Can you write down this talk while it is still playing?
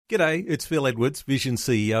G'day, it's Phil Edwards, Vision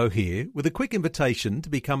CEO here, with a quick invitation to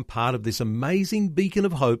become part of this amazing beacon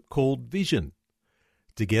of hope called Vision.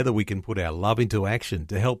 Together we can put our love into action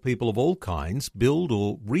to help people of all kinds build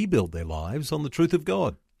or rebuild their lives on the truth of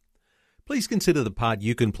God. Please consider the part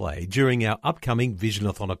you can play during our upcoming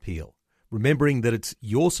Visionathon appeal, remembering that it's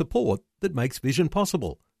your support that makes Vision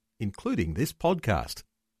possible, including this podcast.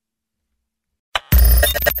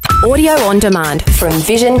 Audio on demand from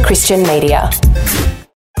Vision Christian Media.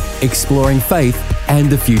 Exploring faith and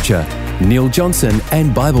the future. Neil Johnson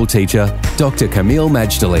and Bible teacher Dr. Kameel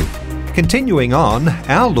Majdali. Continuing on,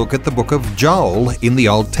 our look at the book of Joel in the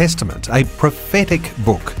Old Testament, a prophetic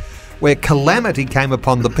book where calamity came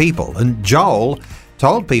upon the people, and Joel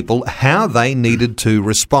told people how they needed to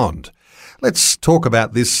respond. Let's talk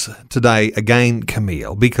about this today again,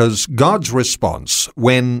 Kameel, because God's response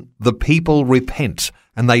when the people repent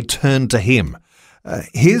and they turn to Him,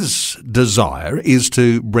 His desire is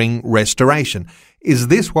to bring restoration. Is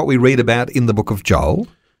this what we read about in the book of Joel?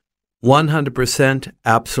 100%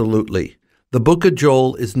 absolutely. The book of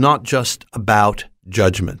Joel is not just about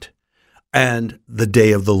judgment and the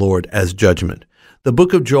day of the Lord as judgment. The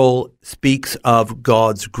book of Joel speaks of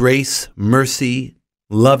God's grace, mercy,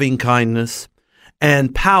 loving kindness,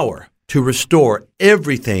 and power to restore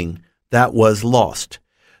everything that was lost.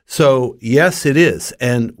 So, yes, it is.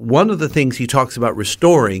 And one of the things he talks about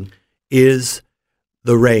restoring is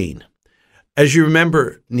the rain. As you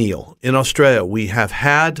remember, Neil, in Australia, we have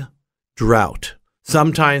had drought,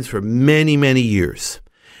 sometimes for many, many years.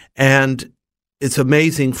 And it's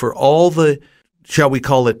amazing for all the, shall we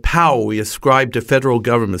call it, power we ascribe to federal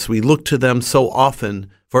governments. We look to them so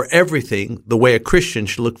often for everything, the way a Christian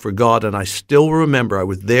should look for God. And I still remember I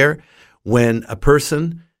was there when a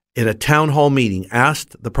person in a town hall meeting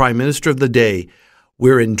asked the prime minister of the day,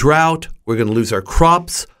 "We're in drought, we're going to lose our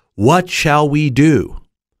crops, what shall we do?"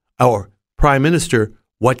 Or, "Prime Minister,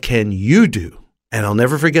 what can you do?" And I'll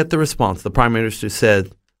never forget the response. The prime minister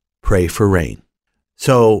said, "Pray for rain."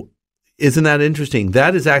 So isn't that interesting?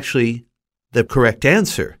 That is actually the correct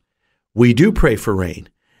answer. We do pray for rain.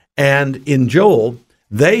 And in Joel,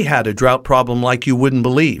 they had a drought problem like you wouldn't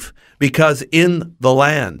believe, because in the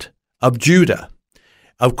land of Judah,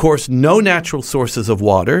 of course, no natural sources of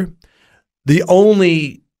water. The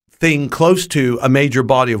only thing close to a major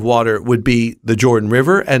body of water would be the Jordan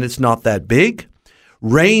River, and it's not that big.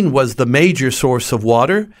 Rain was the major source of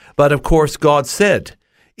water, but of course God said,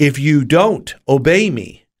 if you don't obey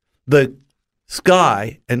me, the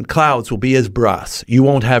sky and clouds will be as brass. You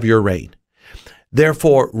won't have your rain.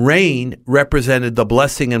 Therefore, rain represented the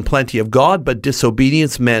blessing and plenty of God, but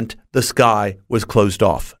disobedience meant the sky was closed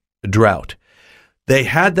off, a drought. They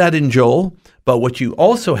had that in Joel, but what you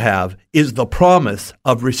also have is the promise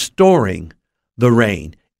of restoring the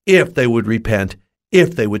rain if they would repent,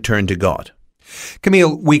 if they would turn to God.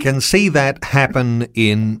 Kameel, we can see that happen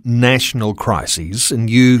in national crises, and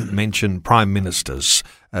you mentioned prime ministers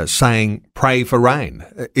saying, pray for rain.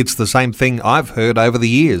 It's the same thing I've heard over the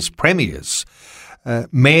years. Premiers,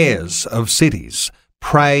 mayors of cities,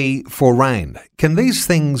 pray for rain. Can these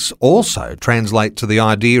things also translate to the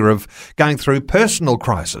idea of going through personal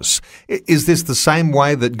crisis? Is this the same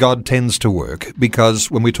way that God tends to work? Because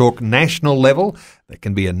when we talk national level, there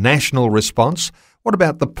can be a national response. What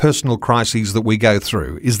about the personal crises that we go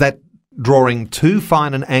through? Is that drawing too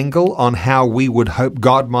fine an angle on how we would hope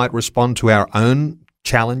God might respond to our own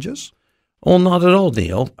challenges? Well, not at all,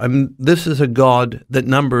 Neil. This is a God that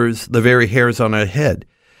numbers the very hairs on our head.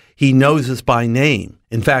 He knows us by name.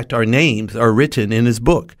 In fact, our names are written in his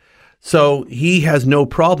book. So he has no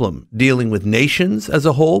problem dealing with nations as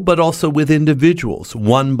a whole, but also with individuals,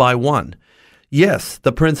 one by one. Yes,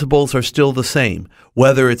 the principles are still the same,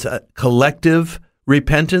 whether it's a collective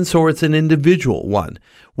repentance or it's an individual one.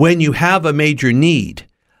 When you have a major need,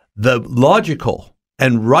 the logical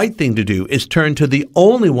and right thing to do is turn to the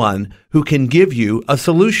only one who can give you a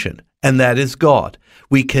solution, and that is God.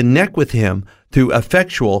 We connect with him through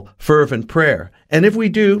effectual, fervent prayer. And if we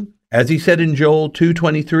do, as he said in Joel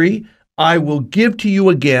 2:23, I will give to you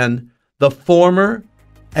again the former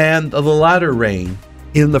and the latter rain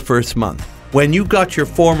in the first month. When you got your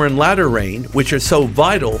former and latter rain, which are so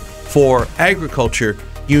vital for agriculture,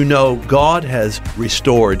 you know God has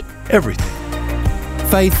restored everything.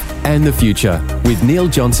 Faith and the Future with Neil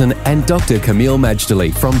Johnson and Dr. Kameel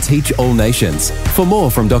Majdali from Teach All Nations. For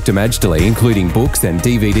more from Dr. Majdali, including books and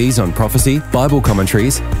DVDs on prophecy, Bible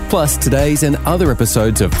commentaries, plus today's and other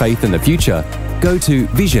episodes of Faith and the Future, go to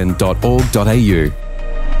vision.org.au.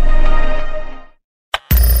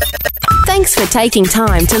 Thanks Thanks for taking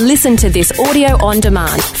time to listen to this audio on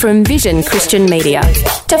demand from Vision Christian Media.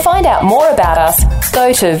 To find out more about us,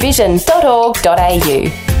 go to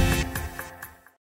vision.org.au.